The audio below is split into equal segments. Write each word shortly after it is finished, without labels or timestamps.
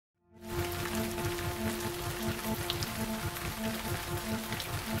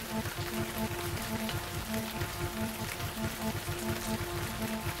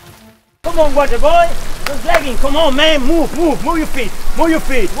on, water boy. Don't lagging. Come on, man. Move your feet. Move your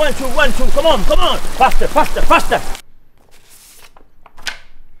feet. 1, 2, 1, 2. Come on. Faster, faster, faster.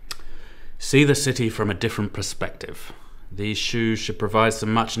 See the city from a different perspective. These shoes should provide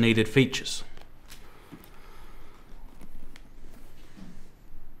some much needed features.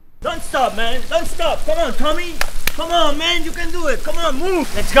 Don't stop, man. Don't stop. Come on, Tommy. Come on, man. You can do it. Come on, move.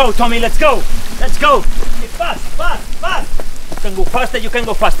 Let's go, Tommy. Let's go. Let's go. Fast, fast, fast. You can go faster. You can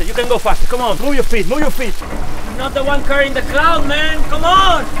go faster. You can go faster. Come on. Move your feet. Move your feet. You're not the one carrying the cloud, man. Come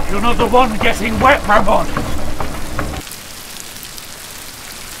on. You're not the one getting wet, Ramon.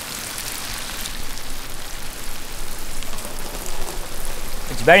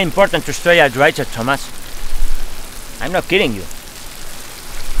 It's very important to stay hydrated, Thomas. I'm not kidding you.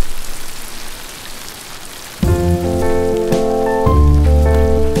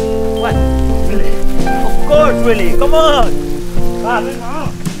 What? Really? Of course, Willie. Come on. Va, man.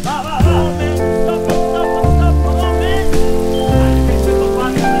 Stop. Come on, man.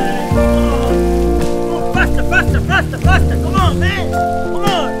 Move faster. Come on, man. Come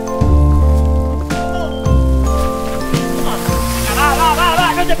on.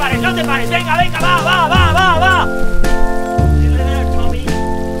 No te pares. Venga, va. Still there, Tommy.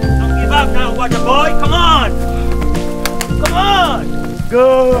 Don't give up now, water boy. Come on.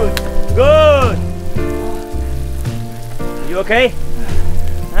 Good. You okay?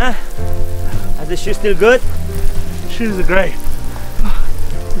 Huh? Are the shoes still good? Shoes are great.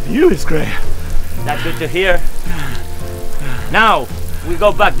 The view is great. That's good to hear. Now, we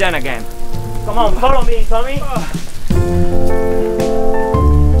go back then again. Come on, follow me, Tommy.